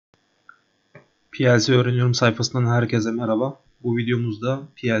PLC öğreniyorum sayfasından herkese merhaba. Bu videomuzda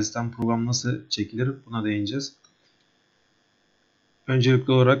PLC'den program nasıl çekilir buna değineceğiz.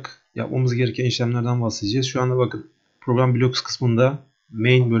 Öncelikli olarak yapmamız gereken işlemlerden bahsedeceğiz. Şu anda bakın program blocks kısmında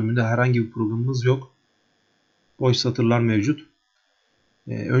main bölümünde herhangi bir programımız yok. Boş satırlar mevcut.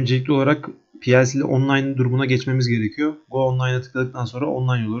 Öncelikli olarak PLC ile online durumuna geçmemiz gerekiyor. Go online'a tıkladıktan sonra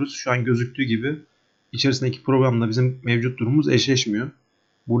online oluruz. Şu an gözüktüğü gibi içerisindeki programla bizim mevcut durumumuz eşleşmiyor.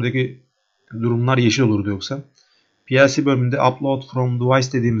 Buradaki durumlar yeşil olurdu yoksa. PLC bölümünde Upload from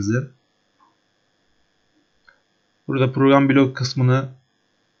Device dediğimizde burada program blok kısmını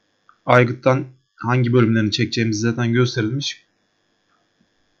aygıttan hangi bölümlerini çekeceğimiz zaten gösterilmiş.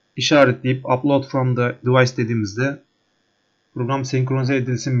 İşaretleyip Upload from the Device dediğimizde program senkronize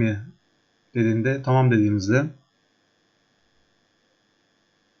edilsin mi dediğinde tamam dediğimizde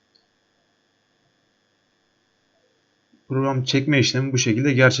program çekme işlemi bu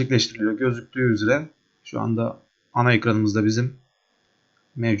şekilde gerçekleştiriliyor. Gözüktüğü üzere şu anda ana ekranımızda bizim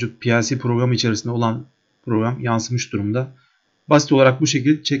mevcut PLC program içerisinde olan program yansımış durumda. Basit olarak bu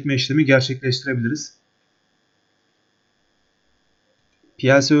şekilde çekme işlemi gerçekleştirebiliriz.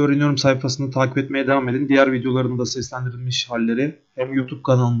 PLC öğreniyorum sayfasını takip etmeye devam edin. Diğer videolarında seslendirilmiş halleri hem YouTube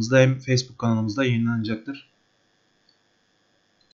kanalımızda hem Facebook kanalımızda yayınlanacaktır.